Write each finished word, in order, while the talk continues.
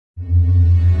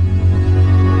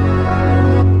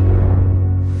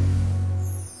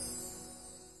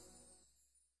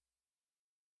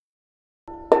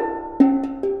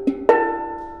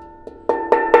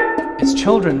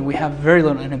children, we have very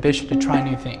little inhibition to try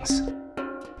new things.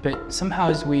 But somehow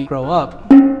as we grow up,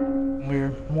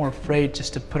 we're more afraid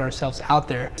just to put ourselves out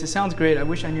there. It sounds great, I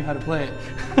wish I knew how to play it.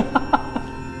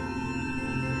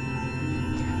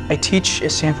 I teach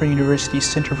at Stanford University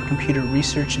Center for Computer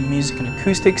Research in Music and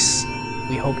Acoustics.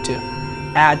 We hope to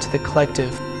add to the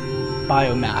collective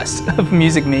biomass of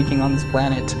music making on this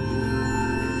planet.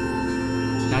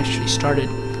 I actually started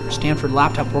Stanford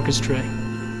Laptop Orchestra,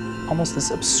 almost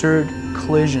this absurd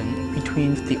collision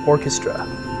between the orchestra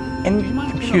and computers. Do you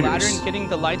mind putting a ladder and getting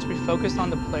the lights refocused on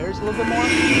the players a little bit more?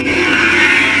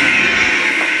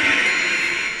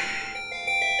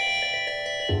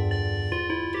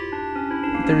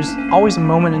 There's always a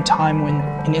moment in time when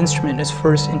an instrument is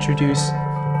first introduced.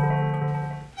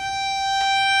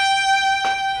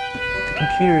 The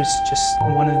computer is just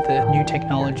one of the new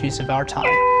technologies of our time.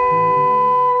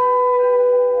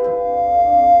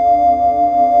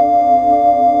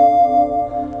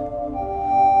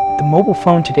 The mobile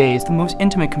phone today is the most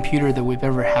intimate computer that we've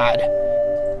ever had.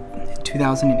 In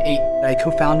 2008, I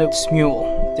co-founded Smule,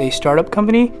 a startup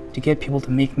company to get people to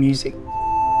make music.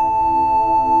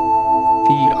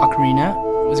 The Ocarina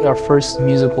was our first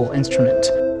musical instrument.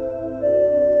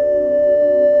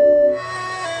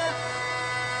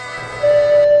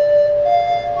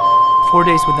 Four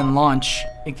days within launch,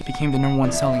 it became the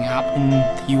 #1 selling app in the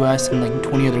US and like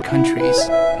 20 other countries.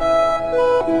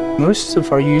 Most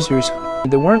of our users,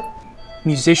 they weren't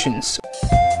musicians.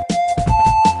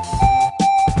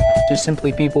 They're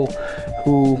simply people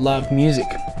who love music.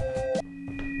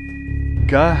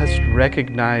 Ge has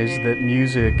recognized that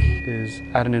music is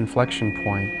at an inflection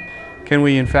point. Can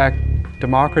we in fact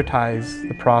democratize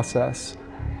the process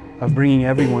of bringing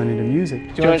everyone into music?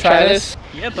 Do you want to try this?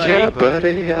 Yeah,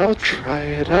 buddy, I'll try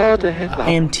it all day long. I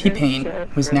Am T-Pain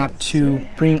was napped to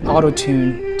bring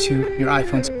auto-tune to your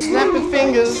iPhones. Snap your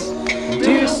fingers,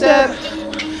 do step.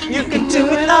 You can do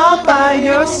it all by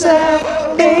yourself,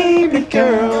 baby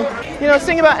girl. You know,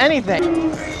 sing about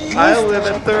anything. I live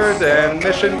in 3rd and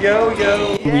Mission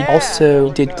Yo-Yo. We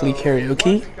also did Glee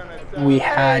karaoke. We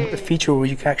had a feature where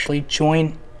you could actually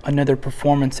join another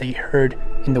performance that you heard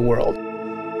in the world.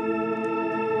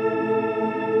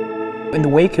 In the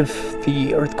wake of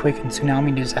the earthquake and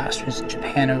tsunami disasters in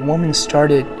Japan, a woman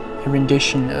started a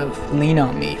rendition of Lean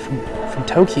on Me from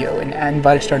Tokyo and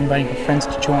started inviting her friends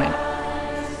to join.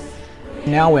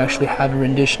 Now we actually have a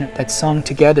rendition that's sung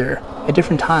together at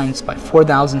different times by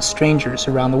 4,000 strangers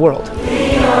around the world.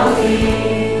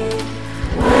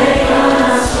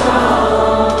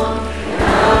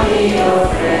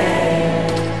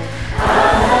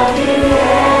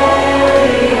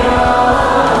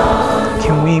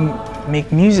 Can we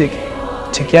make music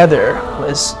together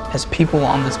as people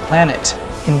on this planet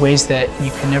in ways that you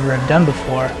could never have done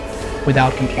before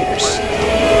without computers?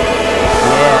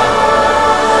 Yeah.